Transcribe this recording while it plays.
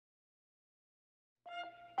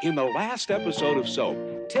In the last episode of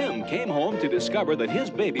Soap, Tim came home to discover that his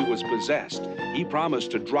baby was possessed. He promised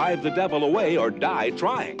to drive the devil away or die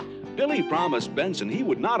trying. Billy promised Benson he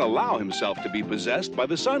would not allow himself to be possessed by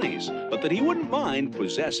the Sunnies, but that he wouldn't mind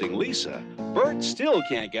possessing Lisa. Burt still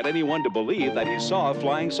can't get anyone to believe that he saw a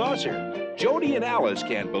flying saucer. Jody and Alice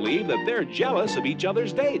can't believe that they're jealous of each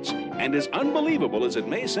other's dates. And as unbelievable as it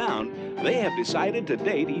may sound, they have decided to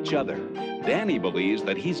date each other. Danny believes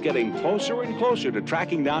that he's getting closer and closer to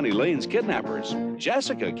tracking down Elaine's kidnappers.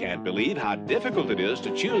 Jessica can't believe how difficult it is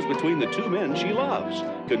to choose between the two men she loves.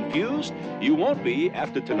 Confused? You won't be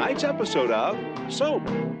after tonight's episode of Soap.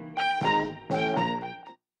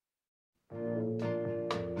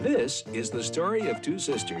 This is the story of two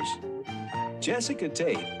sisters, Jessica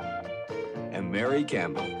Tate and Mary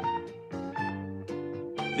Campbell.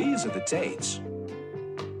 These are the Tates,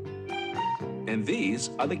 and these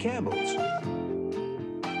are the Campbells.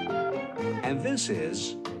 And this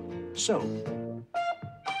is Soap.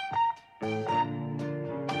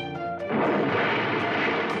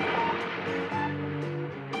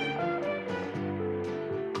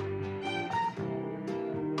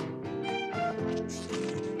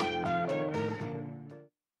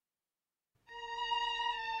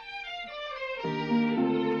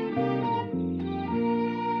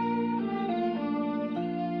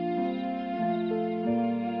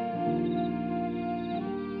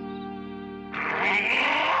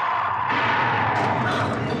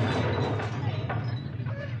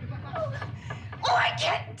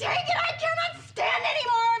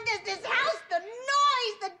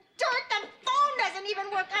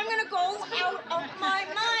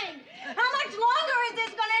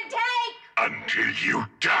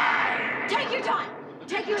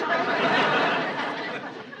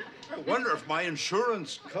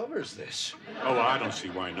 Insurance covers this. Oh, I don't see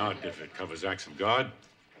why not if it covers acts of God.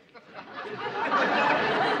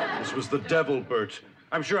 This was the devil, Burt.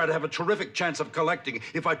 I'm sure I'd have a terrific chance of collecting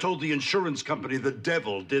if I told the insurance company the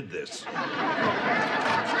devil did this.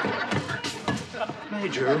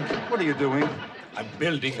 Major, what are you doing? I'm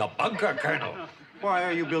building a bunker, Colonel. Why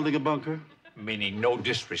are you building a bunker? Meaning no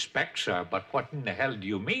disrespect, sir, but what in the hell do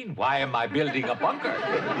you mean? Why am I building a bunker?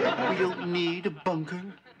 We don't need a bunker.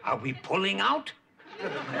 Are we pulling out?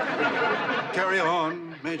 Carry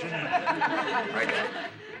on, Major. Right.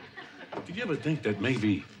 Did you ever think that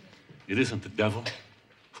maybe it isn't the devil?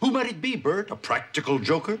 Who might it be, Burt? A practical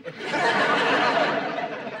joker?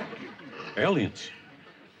 Aliens.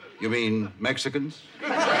 You mean Mexicans?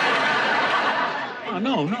 Oh,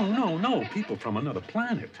 no. People from another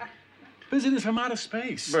planet. Visitors from outer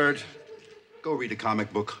space. Burt, go read a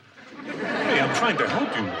comic book. Hey, I'm trying to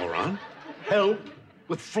help you, moron. Help?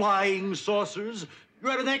 With flying saucers?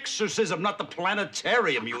 You're at an exorcism, not the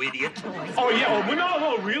planetarium, you idiot. Oh, yeah? Oh,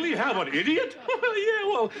 no, really? How about idiot? Yeah,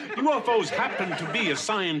 well, UFOs happen to be a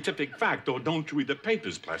scientific fact, or don't you read the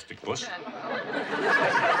papers, plastic puss?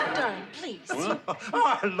 Darling, please. What?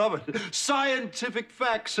 Oh, I love it. Scientific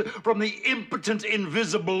facts from the impotent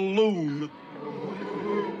invisible loon.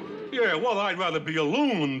 Yeah, well, I'd rather be a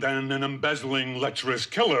loon than an embezzling, lecherous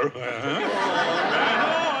killer.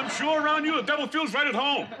 I'm sure around you the devil feels right at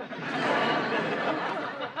home.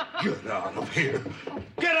 Get out of here.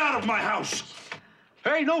 Get out of my house.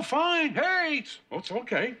 Hey, no, fine. Hey. Oh, it's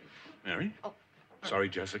okay. Mary. Oh. Sorry,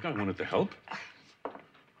 Jessica. I wanted to help.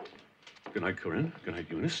 Good night, Corinne. Good night,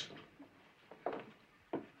 Eunice.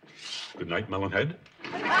 Good night, Melonhead.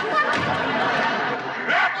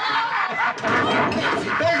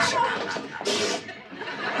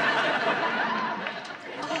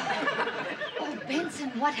 Oh, Benson,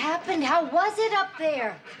 what happened? How was it up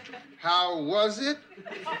there? How was it?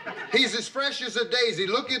 He's as fresh as a daisy.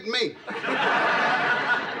 Look at me.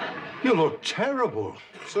 You look terrible.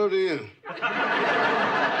 So do you.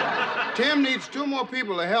 Tim needs 2 more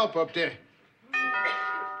people to help up there.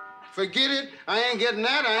 Forget it. I ain't getting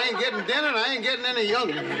that. I ain't getting dinner. And I ain't getting any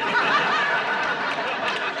younger.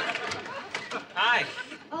 Hi.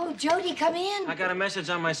 Oh, Jody, come in. I got a message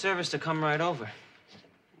on my service to come right over.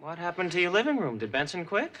 What happened to your living room? Did Benson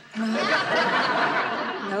quit?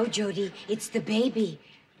 No, Jody, it's the baby.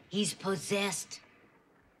 He's possessed.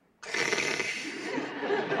 Come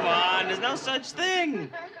on, there's no such thing.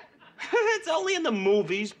 It's only in the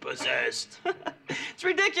movies, possessed. It's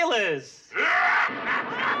ridiculous. Look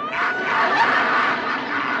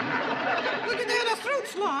at that, a fruit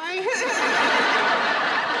fly.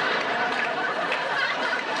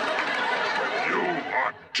 You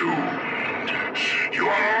are doomed. You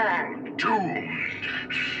are all doomed.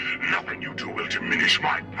 Nothing you do will diminish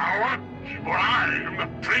my power, for I am the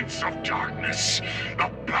Prince of Darkness, the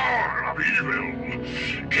power of evil.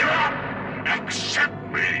 Give up! Accept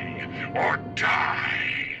me! or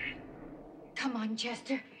die. Come on,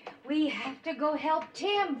 Chester. We have to go help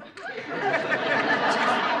Tim.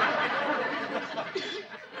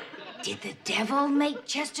 Did the devil make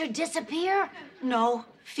Chester disappear? No,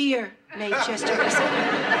 fear made Chester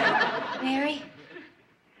disappear. Mary?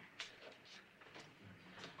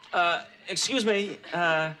 Excuse me,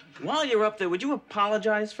 while you're up there, would you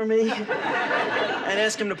apologize for me? And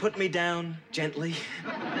ask him to put me down gently.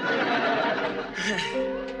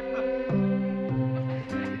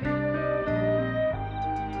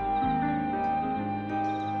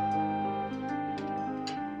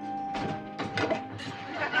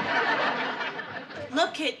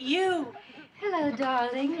 Look at you. Hello,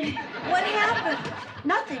 darling. What happened?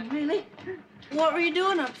 Nothing, really. What were you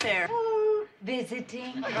doing up there? Oh,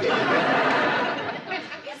 visiting.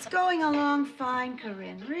 It's going along fine,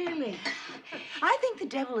 Corinne, really. I think the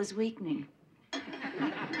devil is weakening.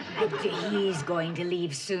 He's going to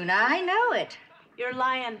leave soon. I know it. You're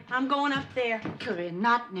lying. I'm going up there. Corinne,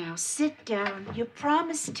 not now. Sit down. You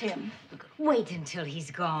promised him. Wait until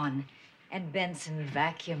he's gone. And Benson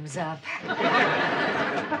vacuums up.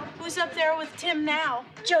 Who's up there with Tim now?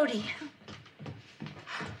 Jody.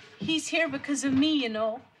 He's here because of me, you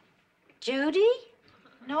know. Jody?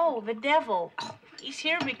 No, the devil. He's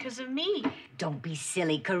here because of me. Don't be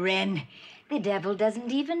silly, Corinne. The devil doesn't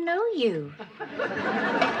even know you.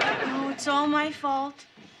 No, it's all my fault.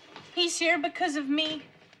 He's here because of me.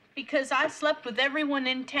 Because I slept with everyone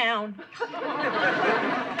in town.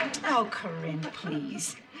 Oh, Corinne,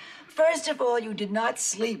 please. First of all, you did not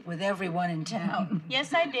sleep with everyone in town.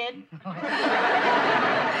 Yes, I did.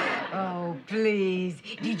 Oh, please.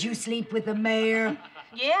 Did you sleep with the mayor?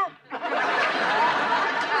 Yeah.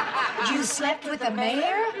 You slept with the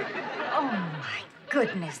mayor? Oh, my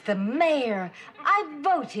goodness, the mayor. I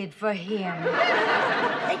voted for him.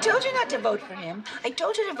 I told you not to vote for him. I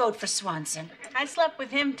told you to vote for Swanson. I slept with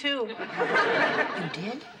him, too. You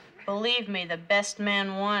did? Believe me, the best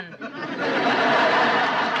man won.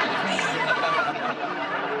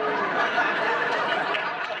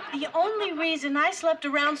 The only reason I slept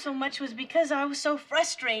around so much was because I was so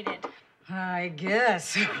frustrated. I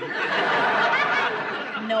guess.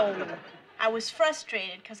 No, I was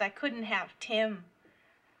frustrated because I couldn't have Tim.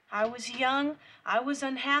 I was young, I was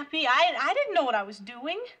unhappy, I didn't know what I was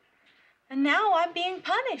doing. And now I'm being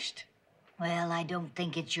punished. Well, I don't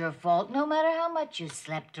think it's your fault, no matter how much you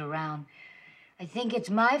slept around. I think it's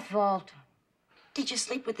my fault. Did you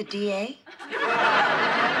sleep with the DA?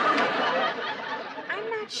 I'm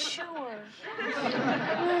not sure.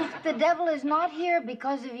 The devil is not here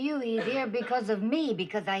because of you. He's here because of me,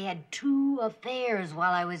 because I had 2 affairs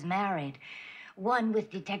while I was married. One with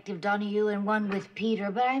Detective Donohue and one with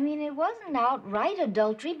Peter. But, I mean, it wasn't outright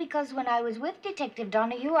adultery because when I was with Detective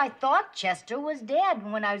Donohue, I thought Chester was dead.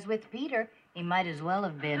 And when I was with Peter, he might as well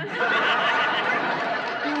have been.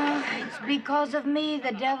 It's because of me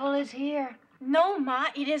the devil is here. No, Ma,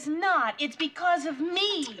 it is not. It's because of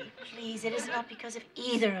me. Please, it is not because of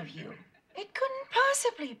either of you. It couldn't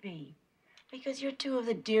possibly be. Because you're 2 of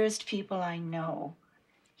the dearest people I know.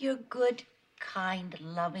 You're good, kind,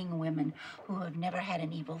 loving women who have never had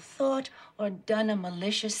an evil thought or done a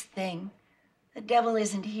malicious thing. The devil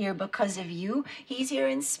isn't here because of you. He's here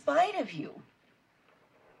in spite of you.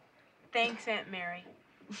 Thanks, Aunt Mary.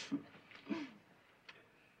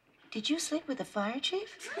 Did you sleep with the fire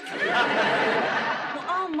chief? Well,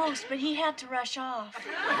 almost, but he had to rush off.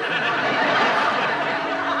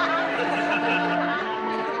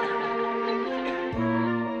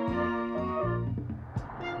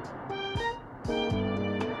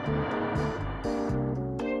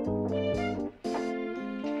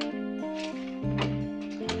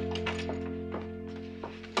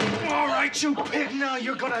 All right, you pig, now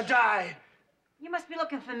you're gonna die. You must be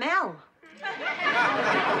looking for Mel.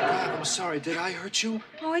 I'm sorry, did I hurt you?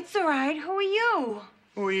 Oh, it's all right. Who are you?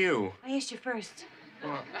 Who are you? I asked you first.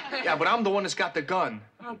 Yeah, but I'm the one that's got the gun.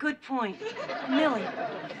 Oh, good point. Millie.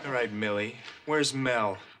 All right, Millie. Where's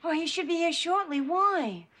Mel? Oh, he should be here shortly.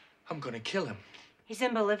 Why? I'm gonna kill him. He's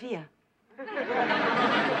in Bolivia.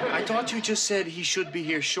 I thought you just said he should be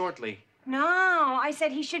here shortly. No, I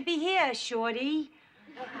said he should be here, Shorty.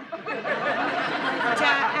 But,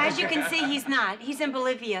 as you can see, he's not. He's in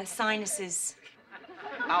Bolivia, sinuses.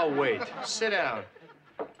 I'll wait. Sit down.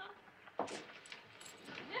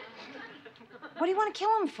 What do you want to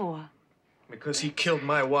kill him for? Because he killed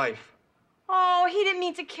my wife. Oh, he didn't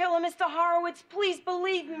mean to kill him, Mr. Horowitz. Please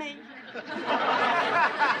believe me.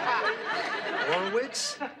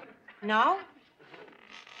 Horowitz? No?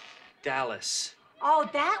 Dallas. Oh,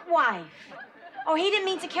 that wife. Oh, he didn't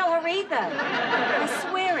mean to kill her either. I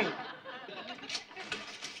swear it.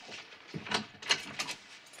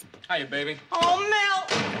 Hiya, baby. Oh, Mel!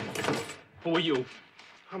 Who are you?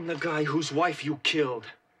 I'm the guy whose wife you killed.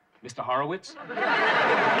 Mr. Horowitz?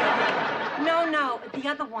 No, the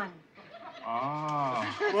other one.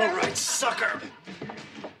 Ah. All right, sucker.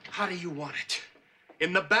 How do you want it?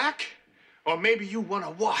 In the back? Or maybe you want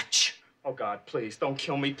to watch? Oh, God, please, don't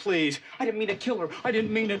kill me, please. I didn't mean to kill her. I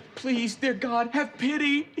didn't mean it. Please, dear God, have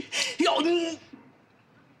pity.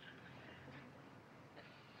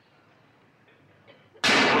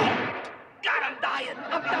 God, I'm dying.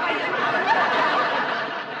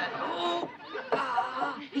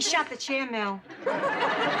 He shot the chair, Mel.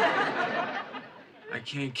 I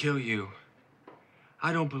can't kill you.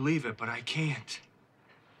 I don't believe it, but I can't.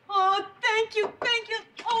 Oh, thank you.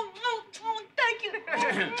 Oh, thank you.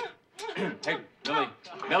 Hey,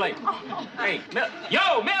 Millie. Hey,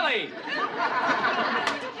 Yo, Millie!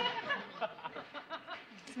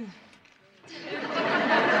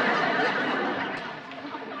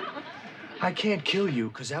 I can't kill you,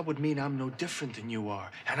 because that would mean I'm no different than you are,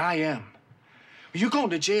 and I am. You're going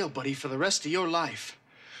to jail, buddy, for the rest of your life.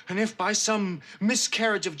 And if by some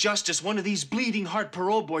miscarriage of justice, one of these bleeding heart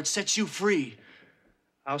parole boards sets you free,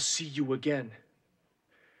 I'll see you again.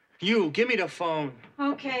 You, give me the phone.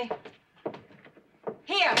 Okay.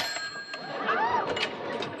 Here.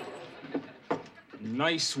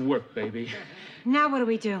 Nice work, baby. Now what do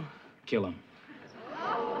we do? Kill him.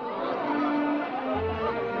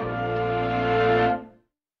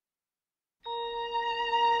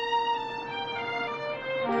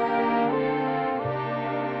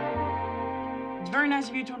 It's very nice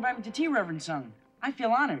of you to invite me to tea, Reverend Sung. I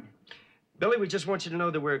feel honored. Billy, we just want you to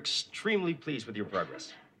know that we're extremely pleased with your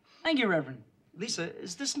progress. Thank you, Reverend. Lisa,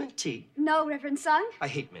 is this mint tea? No, Reverend Sung. I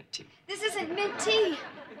hate mint tea. This isn't mint tea.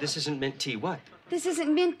 This isn't mint tea. What? This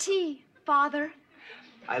isn't mint tea, Father.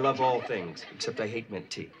 I love all things, except I hate mint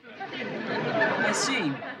tea. I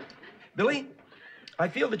see. Billy, I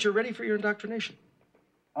feel that you're ready for your indoctrination.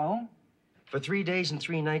 Oh? For 3 days and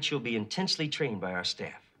 3 nights, you'll be intensely trained by our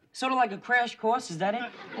staff. Sort of like a crash course, is that it?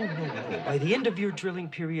 Oh, no. By the end of your drilling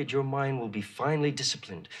period, your mind will be finely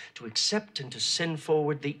disciplined to accept and to send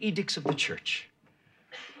forward the edicts of the church.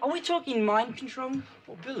 Are we talking mind control?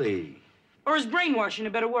 Oh, Billy. Or is brainwashing a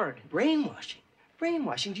better word? Brainwashing?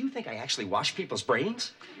 Brainwashing? Do you think I actually wash people's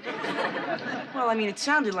brains? Well, I mean, it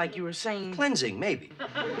sounded like you were saying... Cleansing, maybe.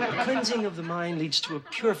 The cleansing of the mind leads to a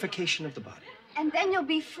purification of the body. And then you'll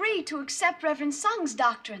be free to accept Reverend Sung's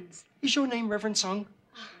doctrines. Is your name Reverend Sung?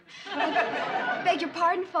 I beg your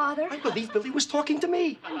pardon, Father. I believe Billy was talking to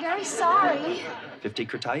me. I'm very sorry. 50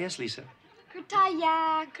 kurtayas, Lisa.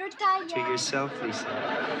 Kurtaya. To yourself, Lisa.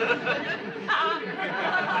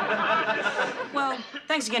 Well,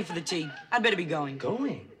 thanks again for the tea. I'd better be going.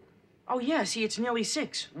 Going? Oh, yeah, see, it's nearly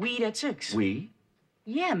 6. We eat at 6. We?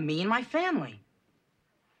 Yeah, me and my family.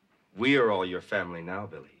 We are all your family now,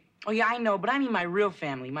 Billy. Oh, yeah, I know, but I mean my real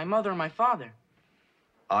family, my mother and my father.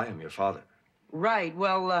 I am your father. Right,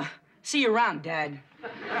 well, see you around, Dad.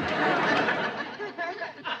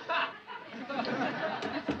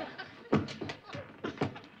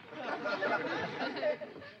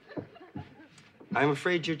 I'm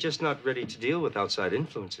afraid you're just not ready to deal with outside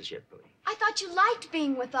influences yet, Billy. I thought you liked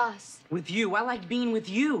being with us. With you? I like being with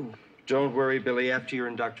you. Don't worry, Billy. After your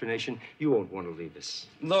indoctrination, you won't want to leave us.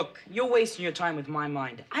 Look, you're wasting your time with my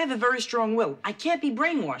mind. I have a very strong will. I can't be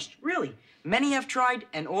brainwashed, really. Many have tried,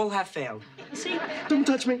 and all have failed. See? Don't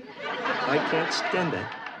touch me. I can't stand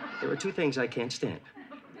that. There are 2 things I can't stand.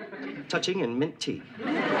 Touching and mint tea.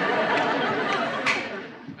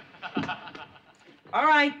 All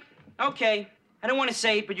right, okay. I don't want to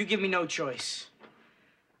say it, but you give me no choice.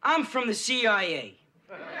 I'm from the CIA.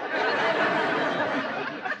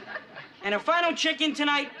 And if I don't check in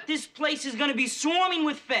tonight, this place is gonna be swarming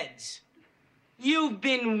with feds. You've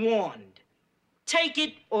been warned. Take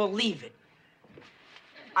it or leave it.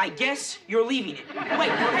 I guess you're leaving it. Wait,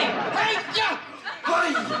 yeah!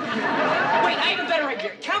 Wait, I have a better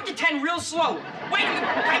idea. Count to 10 real slow. Wait a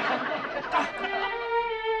minute. Wait.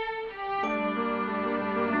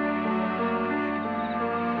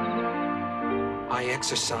 I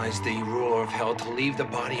exercise the ruler of hell to leave the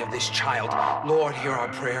body of this child. Lord, hear our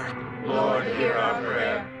prayer. Lord, hear our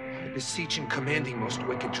prayer. I beseech and command thee, most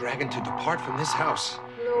wicked dragon, to depart from this house.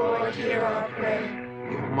 Lord, hear our prayer.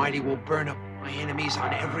 The Almighty will burn up my enemies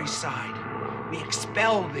on every side. We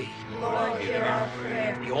expel thee. Lord, hear our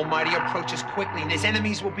prayer. The Almighty approaches quickly, and his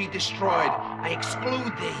enemies will be destroyed. I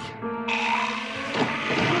exclude thee.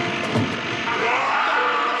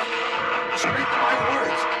 Speak my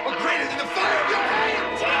words, or greater than the fire of your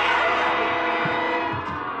hand!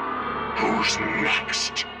 Who's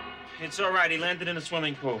next? It's all right. He landed in a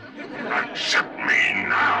swimming pool. Accept me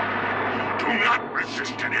now. Do not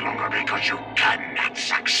resist any longer because you cannot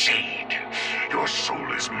succeed. Your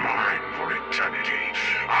soul is mine for eternity.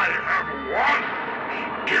 I have won.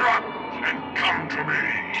 Give up and come to me.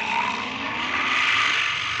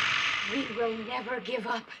 We will never give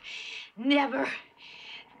up. Never.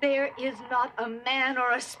 There is not a man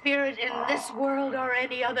or a spirit in this world or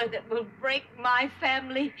any other that will break my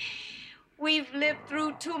family. We've lived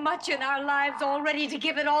through too much in our lives already to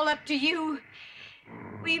give it all up to you.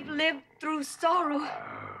 We've lived through sorrow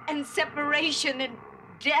and separation and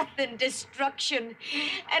death and destruction.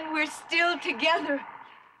 And we're still together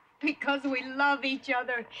because we love each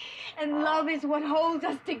other. And love is what holds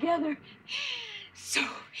us together. So,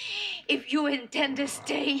 if you intend to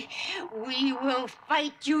stay, we will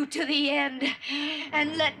fight you to the end.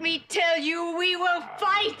 And let me tell you, we will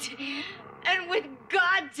fight. And with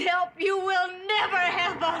God's help, you will never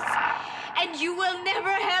have us. And you will never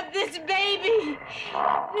have this baby.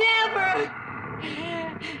 Never.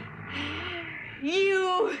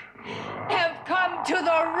 You have come to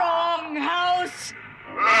the wrong house.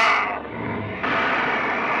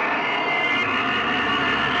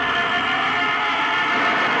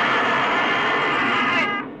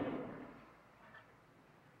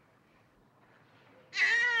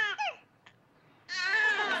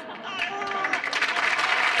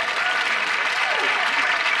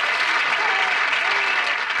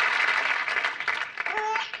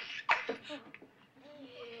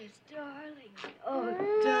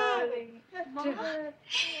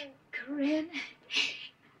 Corinne,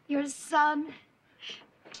 your son.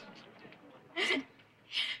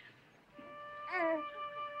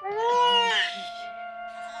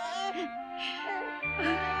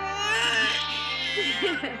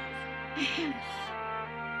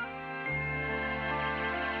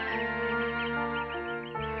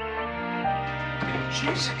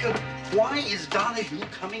 Jessica, why is Donohue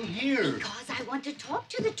coming here? Because I want to talk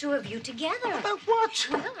to the two of you together. About what?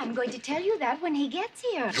 Well, I'm going to tell you that when he gets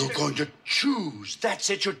here. You're going to choose. That's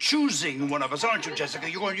it. You're choosing one of us, aren't you, Jessica?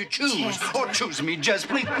 You're going to choose. Chester. Or choose me, Jess.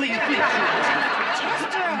 Please, please, please.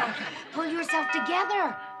 Chester, pull yourself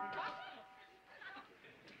together.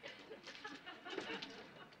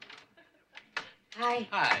 Hi.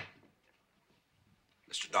 Hi.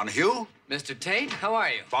 Mr. Donohue? Mr. Tate, how are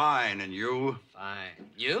you? Fine, and you? Fine.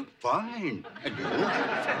 You? Fine. And you?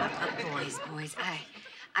 Boys,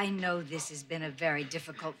 I know this has been a very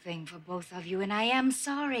difficult thing for both of you, and I am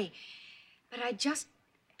sorry. But I just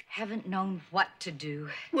haven't known what to do.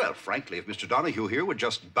 Well, frankly, if Mr. Donohue here would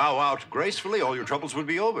just bow out gracefully, all your troubles would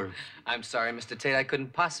be over. I'm sorry, Mr. Tate. I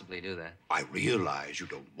couldn't possibly do that. I realize you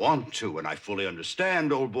don't want to, and I fully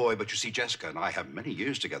understand, old boy. But you see, Jessica and I have many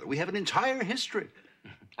years together. We have an entire history.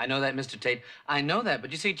 I know that, Mr. Tate. I know that.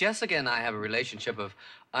 But you see, Jessica and I have a relationship of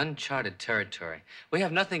uncharted territory. We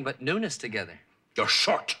have nothing but newness together. You're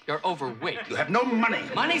short. You're overweight. You have no money.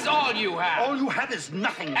 Money's all you have. All you have is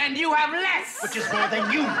nothing. And you have less. Which is more than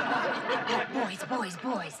you.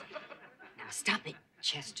 Boys. Now stop it,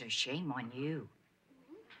 Chester. Shame on you.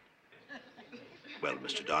 Well,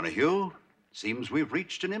 Mr. Donohue, seems we've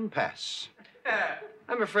reached an impasse.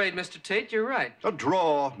 I'm afraid, Mr. Tate, you're right. A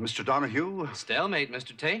draw, Mr. Donohue. Stalemate,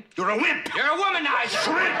 Mr. Tate. You're a wimp. You're a womanizer.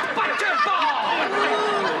 Shrimp. Butterball.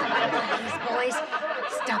 Please, boys,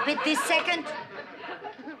 stop it this second.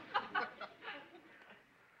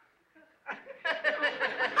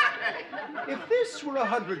 If this were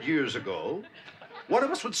 100 years ago, one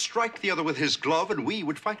of us would strike the other with his glove and we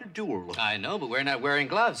would fight a duel. I know, but we're not wearing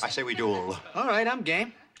gloves. I say we duel. All right, I'm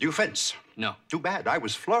game. You fence. No. Too bad. I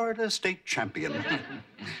was Florida state champion.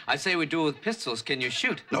 I say we duel with pistols. Can you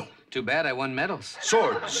shoot? No. Too bad I won medals.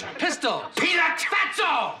 Swords. Pistols. Peanut.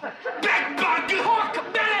 Fatso. Bedbug. Pork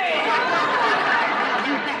belly.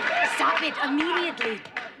 Stop it immediately.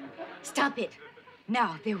 Stop it.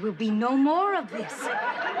 Now, there will be no more of this.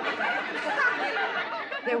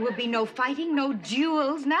 There will be no fighting, no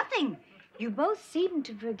duels, nothing. You both seem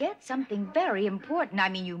to forget something very important. I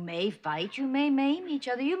mean, you may fight, you may maim each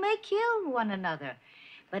other, you may kill one another.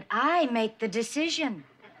 But I make the decision.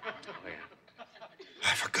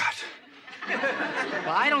 I forgot.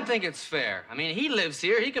 Well, I don't think it's fair. I mean, he lives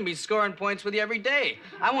here. He can be scoring points with you every day.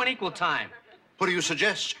 I want equal time. What do you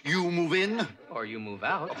suggest? You move in? Or you move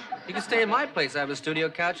out. You can stay at my place. I have a studio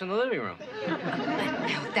couch in the living room.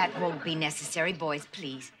 No, that won't be necessary. Boys,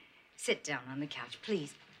 please. Sit down on the couch,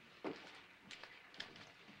 please.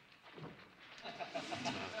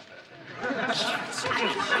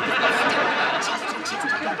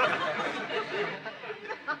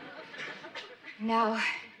 Now,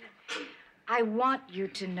 I want you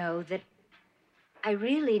to know that I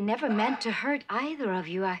really never meant to hurt either of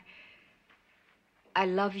you. I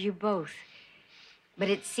love you both. But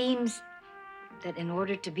it seems that in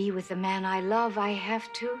order to be with the man I love, I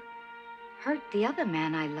have to hurt the other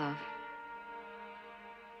man I love.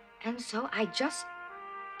 And so I just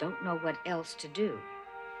don't know what else to do.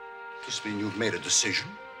 Does this mean you've made a decision?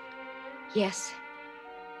 Yes,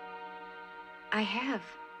 I have.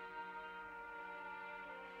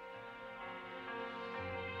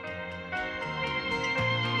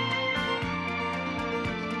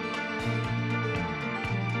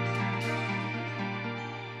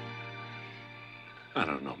 I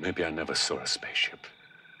don't know. Maybe I never saw a spaceship.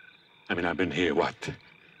 I mean, I've been here, what?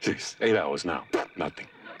 8 hours now. Nothing.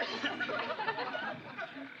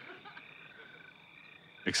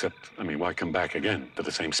 Except, I mean, why come back again to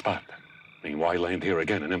the same spot? I mean, why land here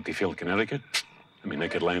again in empty field, Connecticut? I mean, they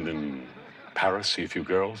could land in Paris, see a few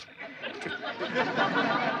girls.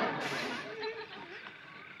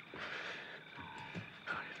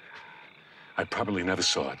 I probably never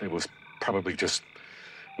saw it. It was probably just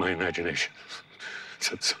my imagination.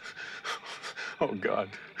 Oh, God.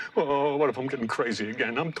 Oh, what if I'm getting crazy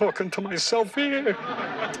again? I'm talking to myself here.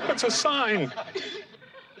 That's a sign.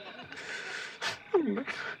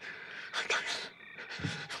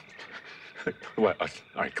 Well, all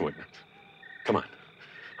right, come on. Come on.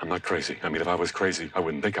 I'm not crazy. I mean, if I was crazy, I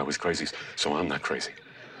wouldn't think I was crazy, so I'm not crazy.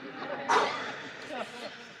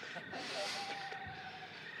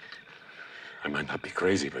 I might not be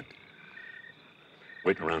crazy, but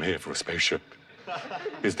waiting around here for a spaceship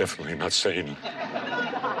is definitely not sane.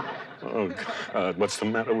 Oh, God, what's the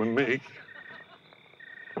matter with me?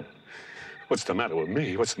 What's the matter with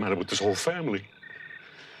me? What's the matter with this whole family?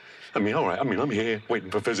 I mean, all right, I'm here waiting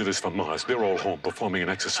for visitors from Mars. They're all home performing an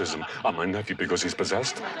exorcism on my nephew because he's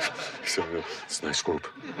possessed. So, it's a nice group.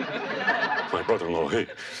 My brother-in-law,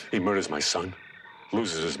 he murders my son,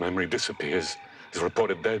 loses his memory, disappears, is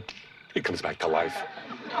reported dead. He comes back to life.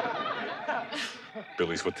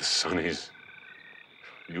 Billy's with the Sunnies.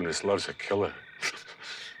 Eunice loves a killer.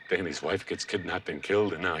 Danny's wife gets kidnapped and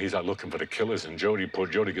killed, and now he's out looking for the killers, and Jody, poor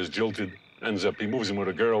Jody, gets jilted. Ends up, he moves in with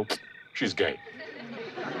a girl. She's gay.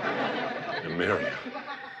 And Mary,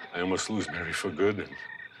 I almost lose Mary for good, and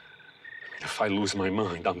if I lose my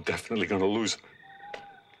mind, I'm definitely gonna lose her.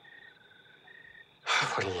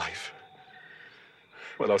 What a life.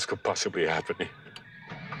 What else could possibly happen?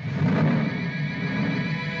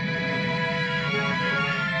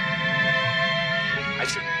 I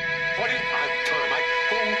said, what is my term?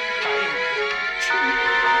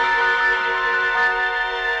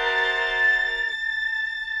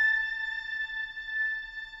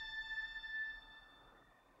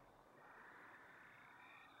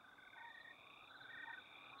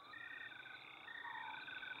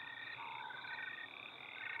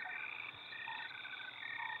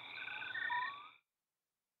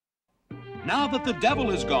 Now that the devil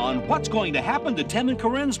is gone, what's going to happen to Tim and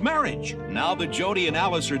Corinne's marriage? Now that Jody and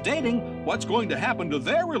Alice are dating, what's going to happen to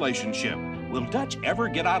their relationship? Will Dutch ever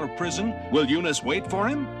get out of prison? Will Eunice wait for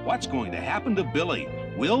him? What's going to happen to Billy?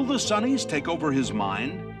 Will the Sunnies take over his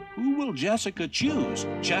mind? Who will Jessica choose,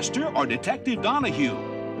 Chester or Detective Donohue?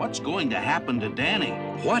 What's going to happen to Danny?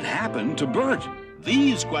 What happened to Burt?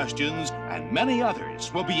 These questions and many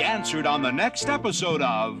others will be answered on the next episode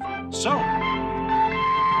of Soap.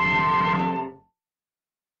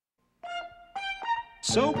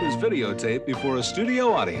 Soap is videotaped before a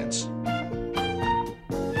studio audience.